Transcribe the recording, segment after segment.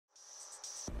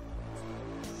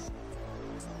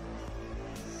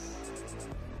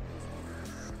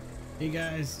Hey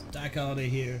guys, Doc Holiday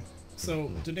here.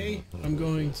 So today I'm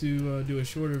going to do a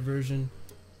shorter version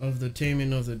of the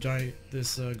taming of the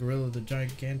gorilla, the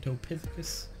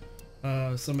Gigantopithecus.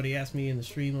 Somebody asked me in the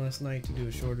stream last night to do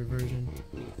a shorter version,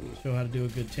 show how to do a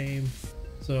good tame.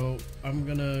 So I'm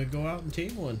gonna go out and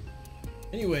tame one.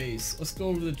 Anyways, let's go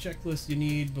over the checklist you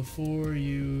need before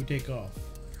you take off.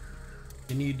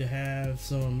 You need to have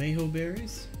some mayho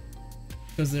berries,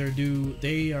 because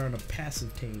they are on a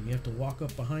passive tame. You have to walk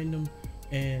up behind them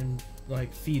and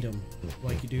like feed them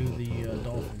like you do the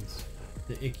dolphins,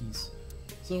 the ickies.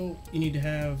 So you need to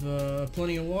have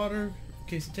plenty of water in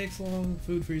case it takes long,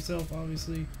 food for yourself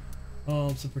obviously,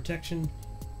 some protection,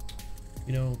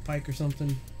 you know, pike or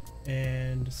something,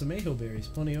 and some mayho berries,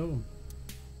 plenty of them.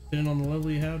 Depending on the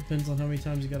level you have, depends on how many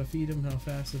times you gotta feed them, how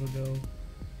fast it'll go,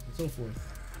 and so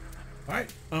forth.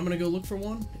 Alright, I'm gonna go look for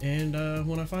one, and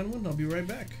when I find one, I'll be right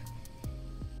back.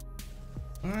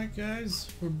 Alright guys,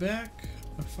 we're back.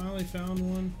 I finally found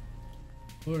one.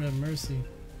 Lord have mercy.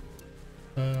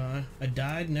 I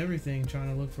died and everything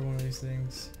trying to look for one of these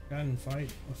things. Got in a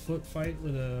foot fight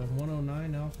with a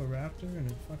 109 Alpha Raptor, and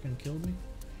it fucking killed me.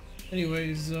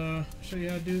 Anyways, show you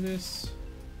how to do this.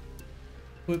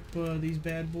 Equip these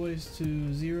bad boys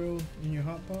to 0 in your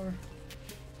hotbar.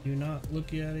 Do not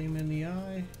look at him in the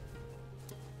eye.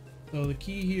 So the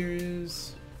key here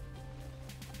is,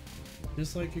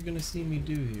 just like you're gonna see me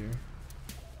do here,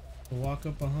 to walk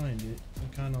up behind it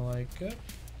and kind of like,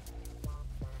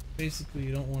 basically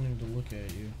you don't want him to look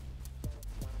at you.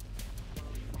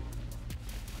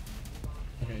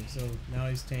 Okay, so now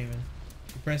he's taming.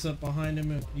 You press up behind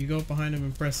him, you go up behind him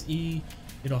and press E,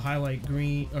 it'll highlight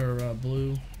green or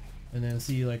blue, and then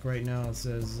see, like right now it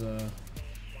says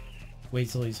wait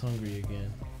till he's hungry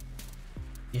again.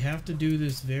 You have to do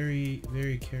this very,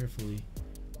 very carefully.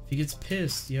 If he gets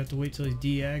pissed, you have to wait till he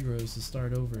de-aggroes to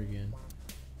start over again.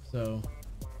 So,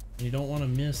 you don't want to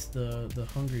miss the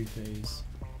hungry phase.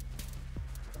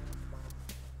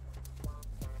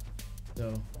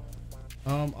 So,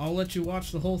 I'll let you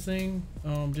watch the whole thing,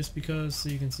 just because, so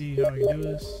you can see how you do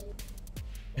this.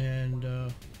 And,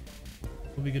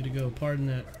 we'll be good to go. Pardon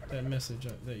that message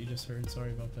that you just heard.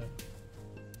 Sorry about that.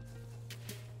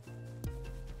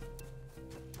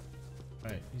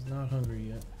 Alright, he's not hungry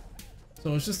yet.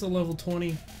 So it's just a level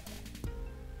 20.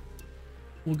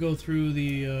 We'll go through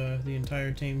the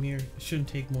entire tame here. It shouldn't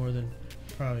take more than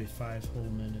probably 5 whole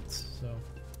minutes. So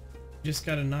you just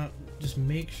gotta just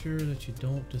make sure that you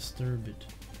don't disturb it.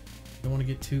 You don't want to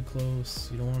get too close.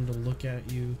 You don't want him to look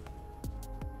at you.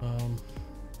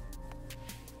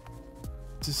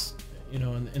 Just, you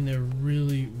know, and they're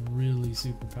really, really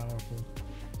super powerful.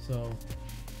 So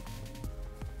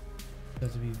you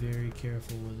have to be very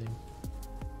careful with him.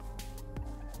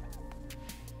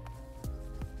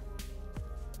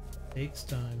 Takes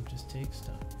time, just takes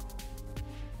time.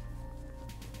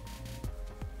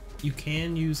 You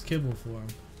can use kibble for him.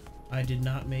 I did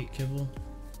not make kibble.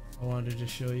 I wanted to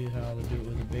just show you how to do it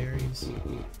with the berries.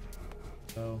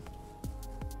 So,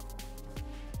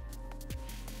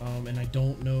 and I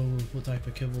don't know what type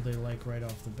of kibble they like right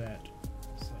off the bat.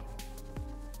 So,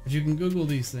 but you can Google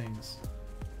these things.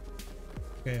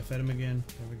 Okay, I fed him again.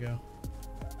 There we go.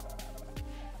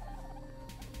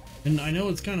 And I know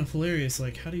it's kind of hilarious,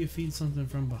 like, how do you feed something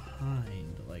from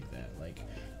behind like that? Like,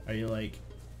 are you like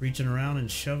reaching around and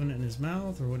shoving it in his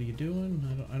mouth, or what are you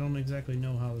doing? I don't exactly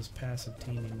know how this passive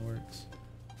taming works,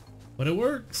 but it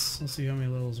works. Let's see how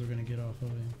many levels we're gonna get off of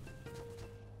him.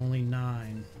 Only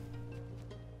 9.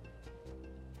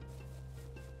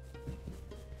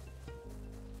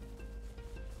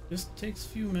 Just takes a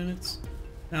few minutes.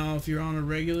 Now, if you're on a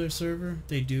regular server,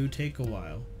 they do take a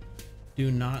while.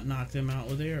 Do not knock them out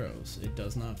with arrows. It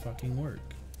does not fucking work.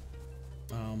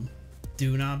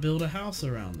 Do not build a house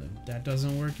around them. That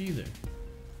doesn't work either.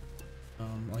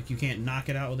 Like, you can't knock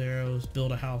it out with arrows,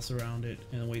 build a house around it,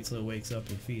 and wait till it wakes up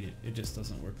and feed it. It just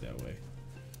doesn't work that way.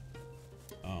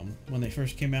 When they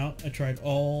first came out, I tried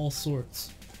all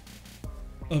sorts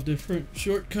of different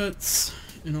shortcuts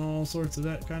and all sorts of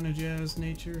that kind of jazz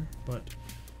nature, but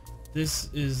this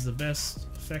is the best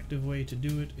effective way to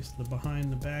do it. It's the behind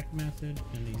the back method,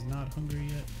 and he's not hungry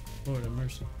yet. Lord have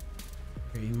mercy.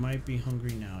 Okay, he might be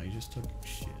hungry now. He just took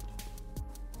shit.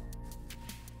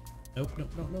 Nope,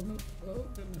 nope, nope, nope, nope. Oh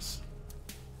goodness.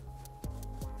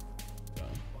 So,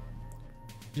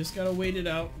 just gotta wait it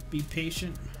out. Be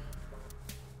patient.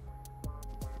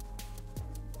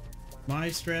 My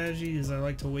strategy is I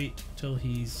like to wait till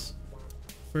he's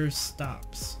first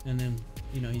stops, and then,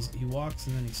 you know, he walks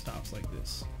and then he stops like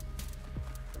this.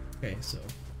 Okay, so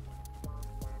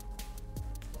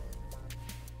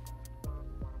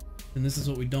And this is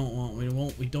what we don't want.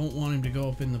 We don't want him to go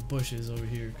up in the bushes over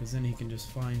here, because then he can just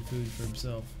find food for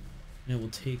himself, and it will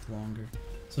take longer.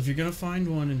 So if you're gonna find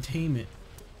one and tame it,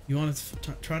 you want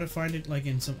to try to find it like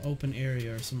in some open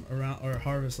area, or some around, or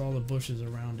harvest all the bushes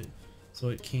around it, so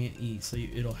it can't eat. So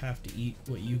it'll have to eat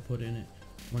what you put in it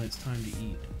when it's time to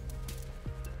eat.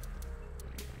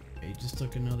 Okay, he just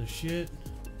took another shit.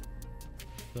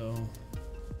 So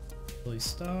until he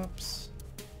stops,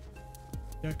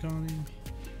 check on him.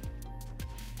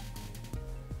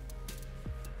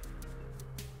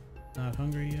 Not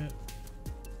hungry yet.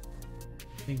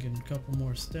 Thinking a couple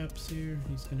more steps here.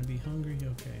 He's gonna be hungry.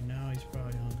 Okay, now he's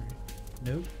probably hungry.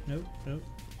 Nope, nope, nope.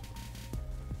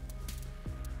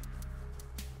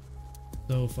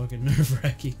 So fucking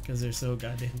nerve-wracking because they're so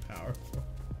goddamn powerful.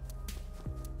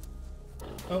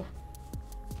 Oh.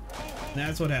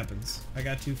 That's what happens. I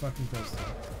got too fucking close to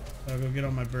him. So I'll go get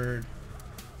on my bird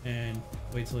and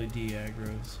wait till he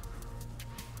de-aggroes.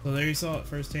 So there you saw it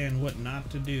firsthand what not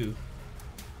to do.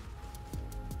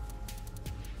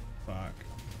 Fuck.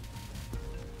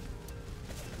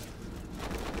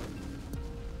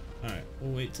 Alright,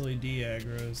 we'll wait till he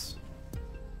de-aggroes.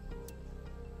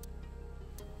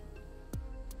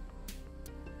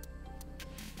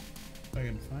 If I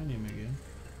can find him again.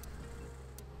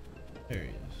 There he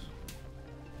is.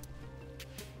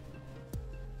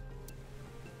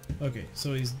 Okay,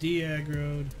 so he's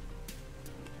de-aggroed.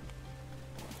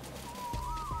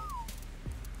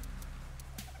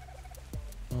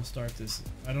 I'll start this.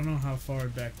 I don't know how far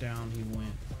back down he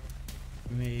went.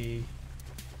 May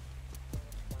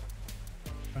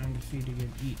time to feed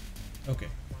again. Eat. Okay,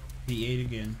 he ate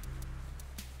again.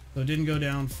 So it didn't go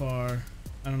down far.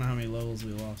 I don't know how many levels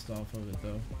we lost off of it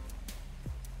though,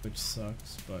 which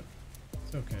sucks, but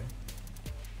it's okay.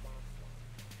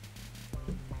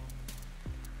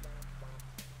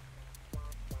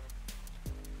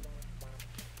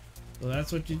 So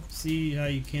that's what you see, how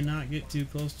you cannot get too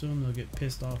close to them. They'll get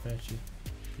pissed off at you.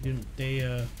 They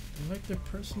like their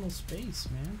personal space,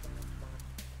 man.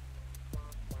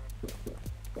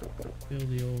 Fill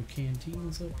the old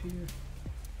canteens up here.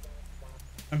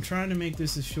 I'm trying to make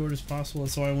this as short as possible,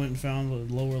 so I went and found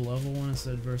the lower level one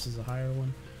instead versus a higher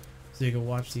one, so you can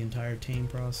watch the entire tame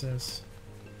process.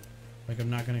 Like, I'm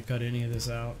not going to cut any of this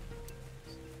out.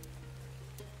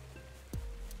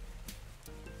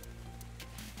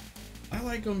 I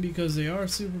like them because they are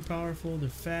super powerful, they're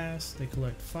fast, they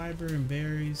collect fiber and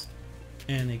berries,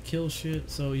 and they kill shit,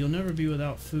 so you'll never be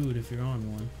without food if you're on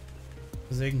one,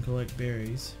 because they can collect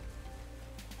berries.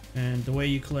 And the way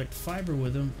you collect fiber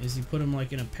with them is you put them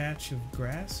like in a patch of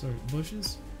grass or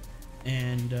bushes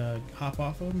and hop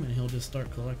off of them, and he'll just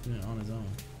start collecting it on his own.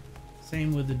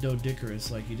 Same with the Doedicurus,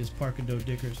 like you just park a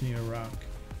Doedicurus near a rock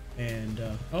and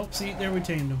oh, see, there we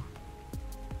tamed him.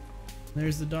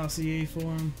 There's the dossier for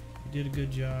him. He did a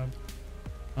good job.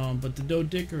 But the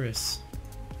Doedicurus,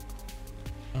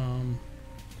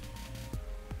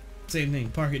 same thing,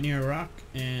 park it near a rock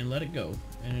and let it go,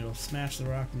 and it'll smash the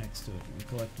rock next to it and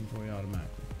collect them for you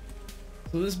automatically.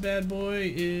 So this bad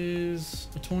boy is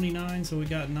a 29, so we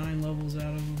got 9 levels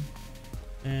out of him,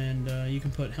 and you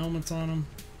can put helmets on them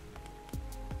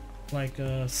like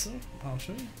so. I'll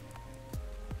show you.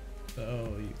 So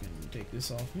you can take this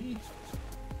off me,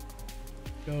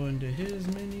 go into his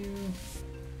menu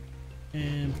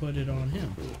and put it on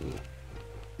him.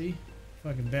 See,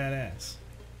 fucking badass.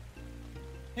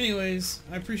 Anyways,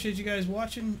 I appreciate you guys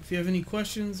watching. If you have any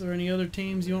questions or any other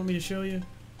tames you want me to show you,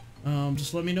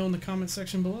 just let me know in the comment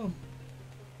section below.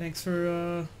 Thanks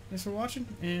for watching,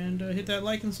 and hit that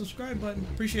like and subscribe button.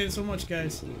 Appreciate it so much,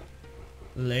 guys.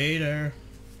 Later.